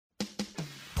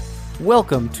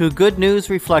Welcome to Good News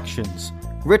Reflections,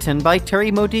 written by Terry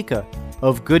Modica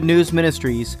of Good News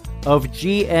Ministries of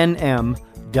GNM.org.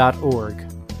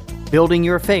 Building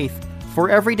your faith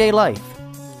for everyday life,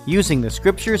 using the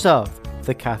scriptures of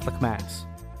the Catholic Mass.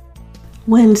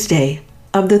 Wednesday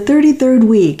of the 33rd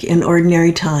week in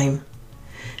Ordinary Time.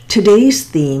 Today's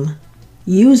theme,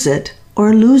 Use It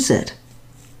or Lose It.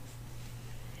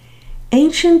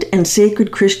 Ancient and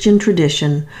sacred Christian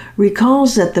tradition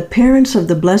recalls that the parents of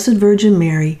the Blessed Virgin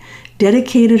Mary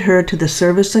dedicated her to the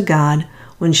service of God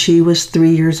when she was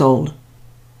 3 years old.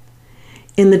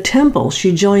 In the temple,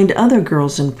 she joined other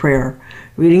girls in prayer,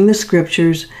 reading the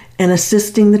scriptures and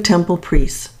assisting the temple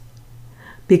priests.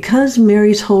 Because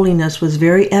Mary's holiness was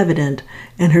very evident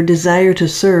and her desire to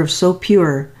serve so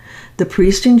pure, the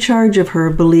priest in charge of her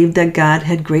believed that God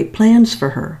had great plans for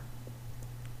her.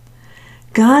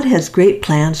 God has great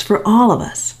plans for all of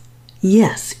us.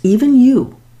 Yes, even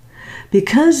you.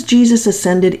 Because Jesus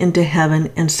ascended into heaven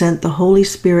and sent the Holy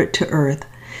Spirit to earth,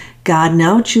 God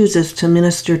now chooses to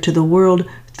minister to the world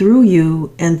through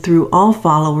you and through all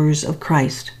followers of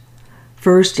Christ.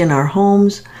 First in our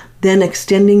homes, then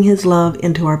extending His love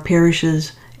into our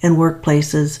parishes and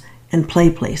workplaces and play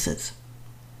places.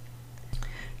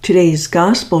 Today's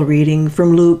Gospel reading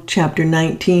from Luke chapter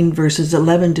 19, verses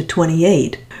 11 to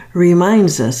 28,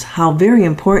 reminds us how very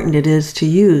important it is to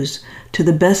use, to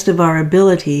the best of our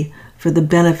ability for the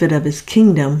benefit of His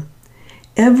kingdom,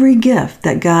 every gift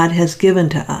that God has given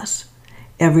to us,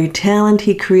 every talent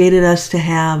He created us to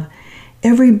have,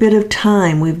 every bit of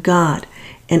time we've got,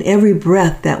 and every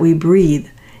breath that we breathe,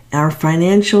 our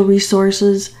financial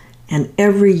resources, and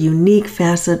every unique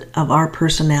facet of our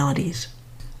personalities.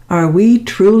 Are we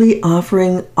truly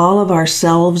offering all of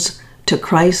ourselves to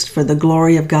Christ for the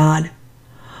glory of God?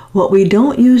 What we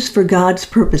don't use for God's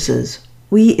purposes,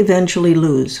 we eventually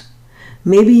lose.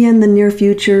 Maybe in the near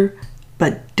future,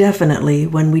 but definitely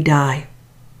when we die.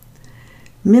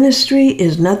 Ministry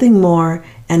is nothing more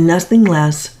and nothing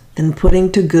less than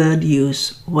putting to good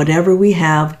use whatever we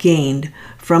have gained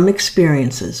from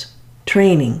experiences,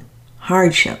 training,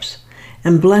 hardships,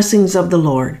 and blessings of the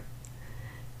Lord.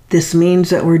 This means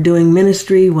that we're doing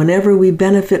ministry whenever we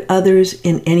benefit others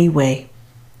in any way.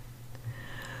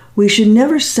 We should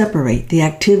never separate the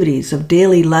activities of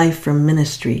daily life from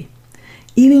ministry.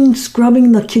 Even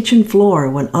scrubbing the kitchen floor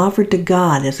when offered to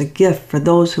God as a gift for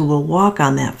those who will walk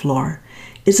on that floor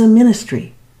is a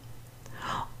ministry.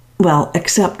 Well,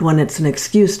 except when it's an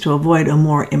excuse to avoid a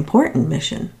more important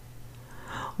mission.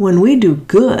 When we do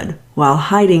good while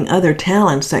hiding other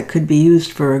talents that could be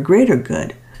used for a greater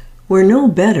good, we're no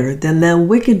better than the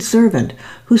wicked servant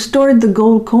who stored the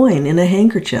gold coin in a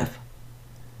handkerchief.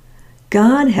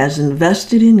 God has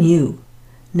invested in you.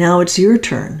 Now it's your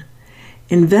turn.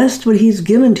 Invest what He's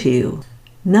given to you,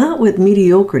 not with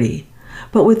mediocrity,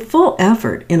 but with full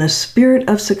effort in a spirit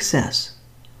of success.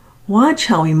 Watch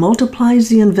how He multiplies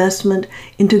the investment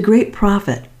into great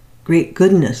profit, great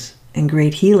goodness, and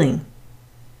great healing.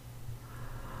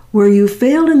 Where you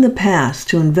failed in the past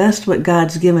to invest what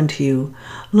God's given to you,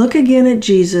 look again at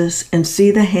Jesus and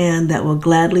see the hand that will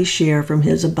gladly share from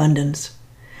His abundance.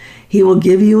 He will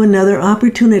give you another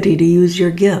opportunity to use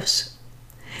your gifts.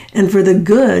 And for the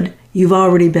good you've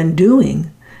already been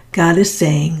doing, God is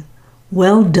saying,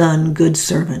 "Well done, good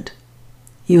servant.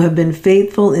 You have been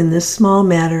faithful in this small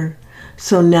matter,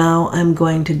 so now I'm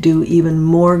going to do even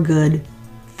more good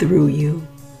through you."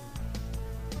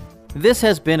 This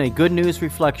has been a Good News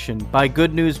Reflection by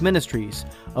Good News Ministries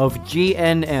of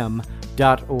GNM.org.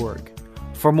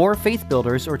 For more faith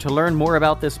builders or to learn more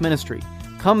about this ministry,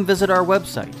 come visit our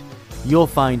website. You'll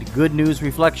find Good News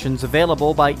Reflections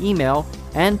available by email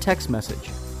and text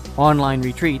message, online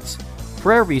retreats,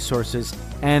 prayer resources,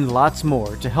 and lots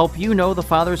more to help you know the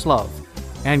Father's love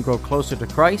and grow closer to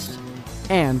Christ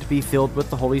and be filled with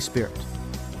the Holy Spirit.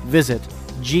 Visit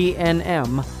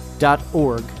GNM.org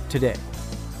today.